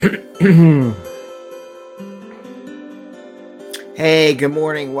Hey, good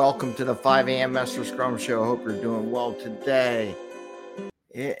morning. Welcome to the 5 a.m. Master Scrum Show. Hope you're doing well today.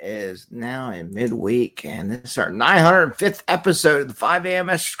 It is now in midweek, and this is our 905th episode of the 5 a.m.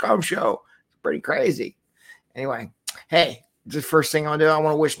 Master Scrum Show. It's pretty crazy. Anyway, hey, the first thing I want to do, I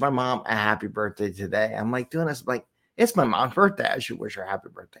want to wish my mom a happy birthday today. I'm like doing this, like, it's my mom's birthday. I should wish her a happy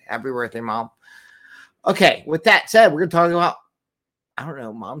birthday. Happy birthday, Mom. Okay, with that said, we're going to talk about, I don't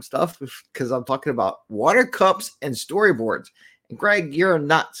know, mom stuff, because I'm talking about water cups and storyboards. And Greg, you're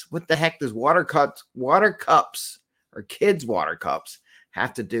nuts. What the heck does water cups, or kids' water cups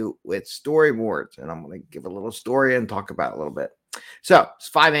have to do with storyboards? And I'm going to give a little story and talk about it a little bit. So it's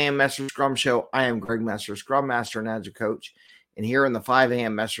 5 a.m. Master Scrum Show. I am Greg Messer, Scrum Master and Agile Coach. And here in the 5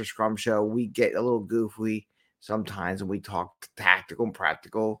 a.m. Master Scrum Show, we get a little goofy sometimes, and we talk tactical and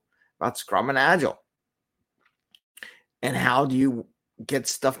practical about Scrum and Agile. And how do you get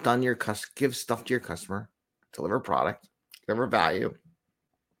stuff done, give stuff to your customer, deliver product, deliver value,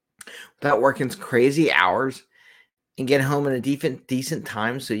 without working crazy hours, and get home in a decent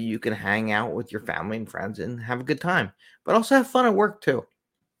time so you can hang out with your family and friends and have a good time, but also have fun at work too.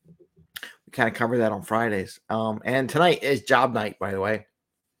 We kind of cover that on Fridays. And tonight is job night, by the way.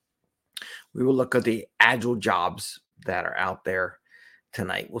 We will look at the agile jobs that are out there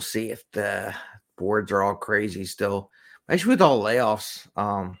tonight. We'll see if the boards are all crazy still, especially with all layoffs.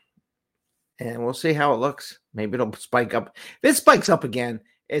 And we'll see how it looks. Maybe it'll spike up. If it spikes up again,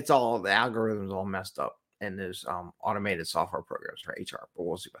 it's all the algorithms all messed up, and there's automated software programs for HR. But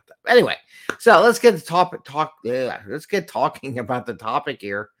we'll see about that. Anyway, so let's get the let's get talking about the topic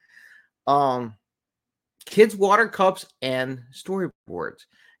here. Kids' water cups and storyboards.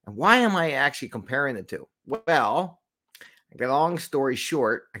 And why am I actually comparing the two? Well, a long story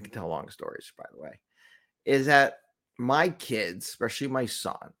short, I can tell long stories, by the way, is that my kids, especially my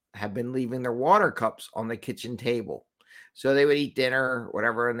son, have been leaving their water cups on the kitchen table. So they would eat dinner or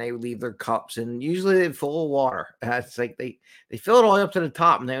whatever, and they would leave their cups, and usually they're full of water. It's like they fill it all up to the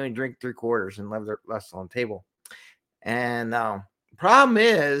top, and they only drink 3/4 and leave the rest on the table. And the problem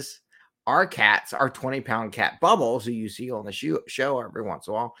is our cats, our 20-pound cat Bubbles, who you see on the show every once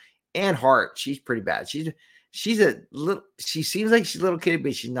in a while, and Heart, she's pretty bad. She seems like she's a little kitty,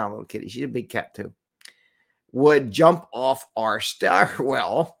 but she's not a little kitty. She's a big cat too. Would jump off our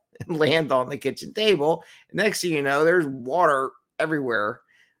stairwell and land on the kitchen table. Next thing you know, there's water everywhere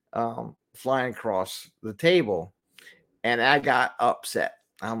flying across the table. And I got upset.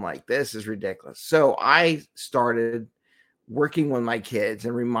 I'm like, this is ridiculous. So I started working with my kids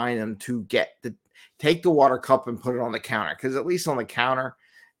and remind them to take the water cup and put it on the counter. Because at least on the counter,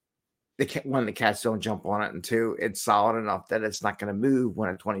 when the cats don't jump on it, and two, it's solid enough that it's not going to move when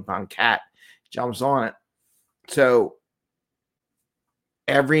a 20-pound cat jumps on it. So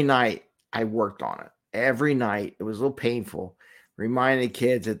every night I worked on it. Every night it was a little painful. Reminding the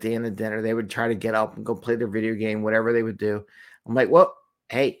kids at the end of dinner, they would try to get up and go play their video game, whatever they would do. I'm like, well,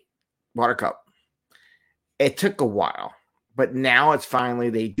 hey, water cup. It took a while, but now it's finally,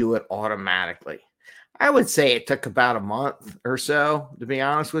 they do it automatically. I would say it took about a month or so, to be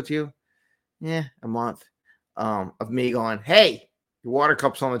honest with you. Yeah, a month of me going, hey, your water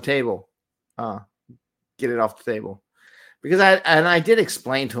cup's on the table. Get it off the table. Because I did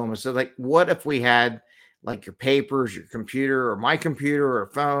explain to him, I said, like, what if we had like your papers, your computer, or my computer, or a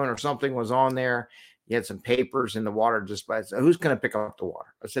phone, or something was on there. You had some papers in the water just by itself. Who's going to pick up the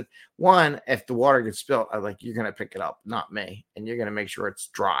water? I said, one, if the water gets spilled, I like, you're going to pick it up, not me. And you're going to make sure it's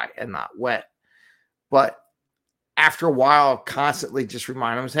dry and not wet. But after a while, constantly just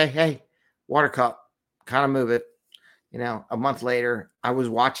remind them, say, hey, water cup, kind of move it. You know, a month later, I was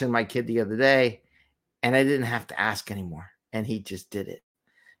watching my kid the other day, and I didn't have to ask anymore. And he just did it.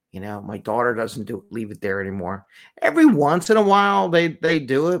 You know, my daughter doesn't leave it there anymore. Every once in a while, they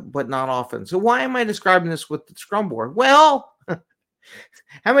do it, but not often. So why am I describing this with the Scrum board? Well,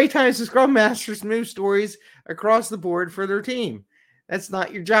 how many times do Scrum Masters move stories across the board for their team? That's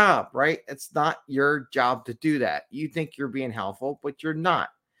not your job, right? It's not your job to do that. You think you're being helpful, but you're not.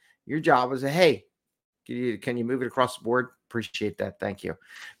 Your job is, hey, can you move it across the board? Appreciate that. Thank you.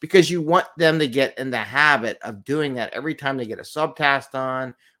 Because you want them to get in the habit of doing that every time they get a subtask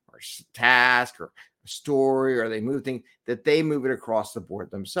done, or a task, or a story, or they move things, that they move it across the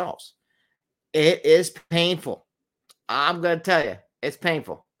board themselves. It is painful. I'm going to tell you, it's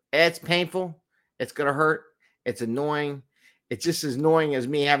painful. It's painful. It's going to hurt. It's annoying. It's just as annoying as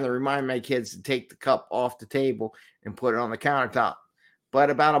me having to remind my kids to take the cup off the table and put it on the countertop. But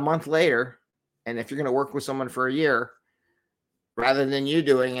about a month later, and if you're going to work with someone for a year, rather than you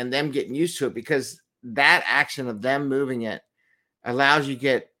doing and them getting used to it, because that action of them moving it allows you to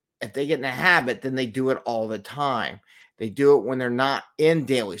get if they get in a habit, then they do it all the time. They do it when they're not in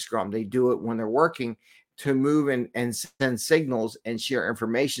daily scrum. They do it when they're working to move and send signals and share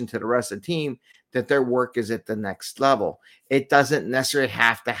information to the rest of the team that their work is at the next level. It doesn't necessarily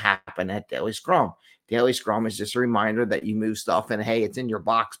have to happen at daily scrum. Daily scrum is just a reminder that you move stuff and, hey, it's in your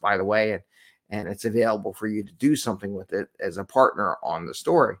box, by the way, and it's available for you to do something with it as a partner on the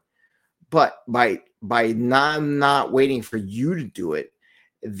story. But by not waiting for you to do it,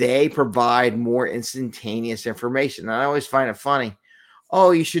 they provide more instantaneous information. And I always find it funny.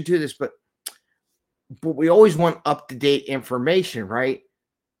 Oh, you should do this, but we always want up-to-date information, right?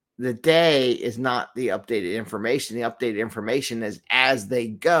 The day is not the updated information. The updated information is as they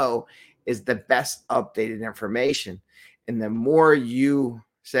go is the best updated information. And the more you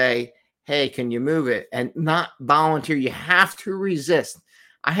say, hey, can you move it? And not volunteer, you have to resist.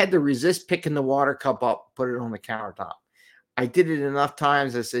 I had to resist picking the water cup up, put it on the countertop. I did it enough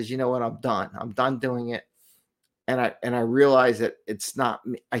times that says, you know what, I'm done. I'm done doing it. And I realize that it's not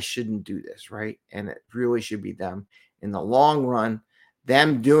me. I shouldn't do this, right? And it really should be them. In the long run,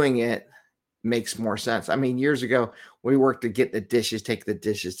 them doing it makes more sense. I mean, years ago, we worked to get the dishes, take the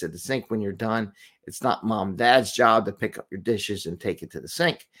dishes to the sink when you're done. It's not mom and dad's job to pick up your dishes and take it to the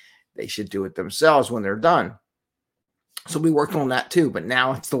sink. They should do it themselves when they're done. So we worked on that too, but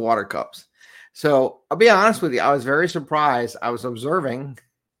now it's the water cups. So I'll be honest with you. I was very surprised. I was observing.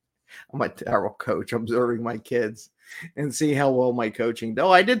 I'm a terrible coach, observing my kids and see how well my coaching.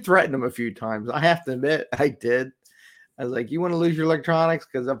 Though I did threaten them a few times. I have to admit, I did. I was like, you want to lose your electronics?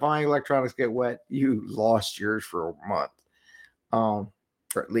 Because if my electronics get wet, you lost yours for a month. Or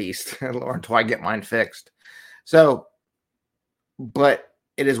at least until I get mine fixed. So, but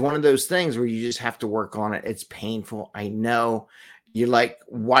it is one of those things where you just have to work on it. It's painful. I know. You're like,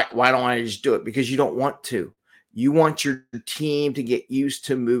 why don't I just do it? Because you don't want to. You want your team to get used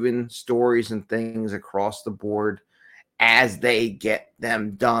to moving stories and things across the board as they get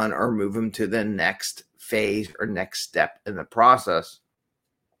them done or move them to the next phase or next step in the process.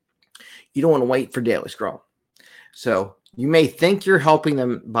 You don't want to wait for daily scrum. So you may think you're helping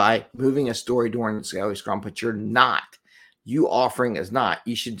them by moving a story during daily scrum, but you're not. You offering is not.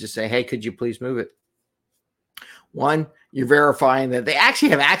 You should just say, hey, could you please move it? One, you're verifying that they actually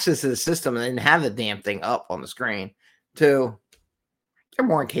have access to the system and they didn't have the damn thing up on the screen. Two, they're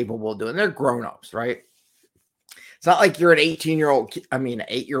more capable of doing it. They're grown-ups, right? It's not like you're an 8-year-old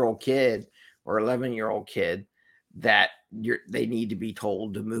kid or 11-year-old kid that they need to be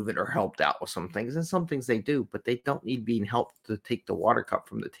told to move it or helped out with some things. And some things they do, but they don't need being helped to take the water cup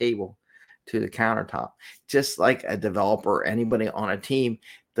from the table to the countertop. Just like a developer or anybody on a team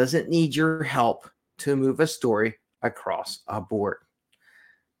doesn't need your help to move a story across a board.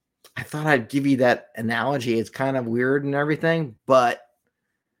 I thought I'd give you that analogy. It's kind of weird and everything, but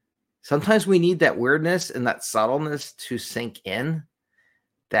sometimes we need that weirdness and that subtleness to sink in.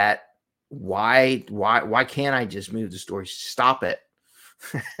 That why can't I just move the story? Stop it.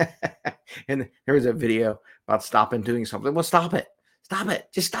 And there was a video about stopping doing something. Well, stop it. Stop it.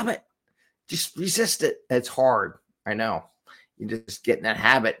 Just stop it. Just resist it. It's hard. I know. You just get in that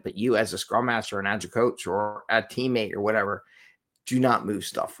habit, but you as a scrum master, an agile coach, or a teammate or whatever, do not move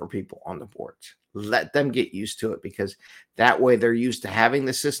stuff for people on the boards. Let them get used to it, because that way they're used to having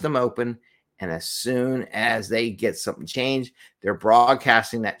the system open. And as soon as they get something changed, they're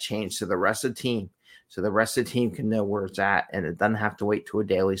broadcasting that change to the rest of the team. So the rest of the team can know where it's at, and it doesn't have to wait to a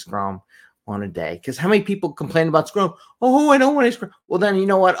daily scrum on a day. Because how many people complain about scrum? Oh, I don't want to scrum. Well, then you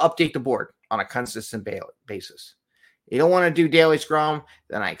know what? Update the board on a consistent basis. You don't want to do daily scrum,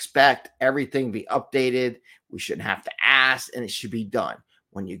 then I expect everything to be updated. We shouldn't have to ask, and it should be done.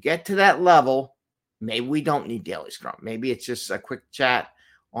 When you get to that level, maybe we don't need daily scrum. Maybe it's just a quick chat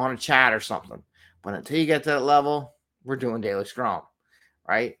on a chat or something. But until you get to that level, we're doing daily scrum,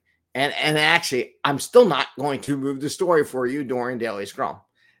 right? And actually, I'm still not going to move the story for you during daily scrum.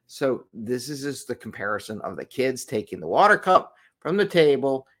 So this is just the comparison of the kids taking the water cup from the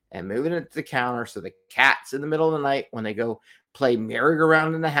table and moving it to the counter, so the cat's in the middle of the night when they go play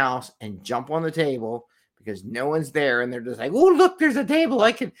merry-go-round in the house and jump on the table because no one's there, and they're just like, oh, look, there's a table.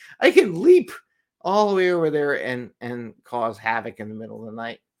 I can leap all the way over there and cause havoc in the middle of the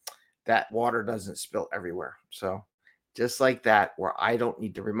night. That water doesn't spill everywhere. So just like that, where I don't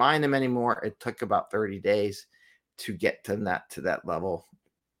need to remind them anymore. It took about 30 days to get to that level,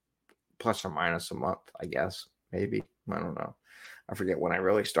 plus or minus a month, I guess. Maybe. I don't know. I forget when I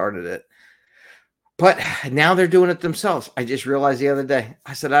really started it. But now they're doing it themselves. I just realized the other day.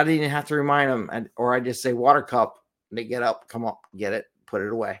 I said I didn't even have to remind them, or I just say water cup. They get up, come up, get it, put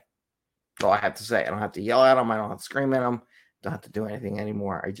it away. That's all I have to say. I don't have to yell at them. I don't have to scream at them. don't have to do anything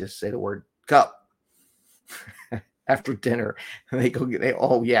anymore. I just say the word cup after dinner, and they go get.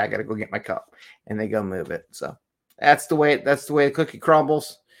 Oh yeah, I got to go get my cup, and they go move it. So that's the way the cookie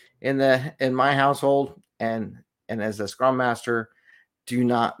crumbles in my household. And as a scrum master, do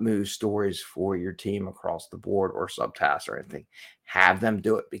not move stories for your team across the board or subtasks or anything. Have them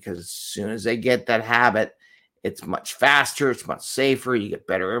do it, because as soon as they get that habit, it's much faster, it's much safer. You get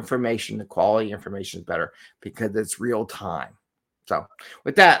better information. The quality information is better because it's real time. So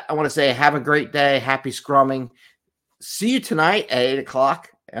with that, I want to say have a great day. Happy scrumming. See you tonight at 8:00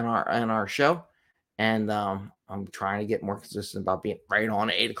 in our show. And I'm trying to get more consistent about being right on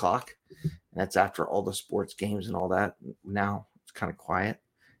at 8:00. And that's after all the sports games and all that. Now it's kind of quiet.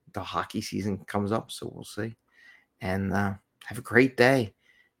 The hockey season comes up, so we'll see. And have a great day.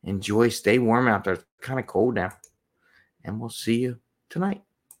 Enjoy. Stay warm out there. It's kind of cold now. And we'll see you tonight.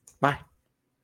 Bye.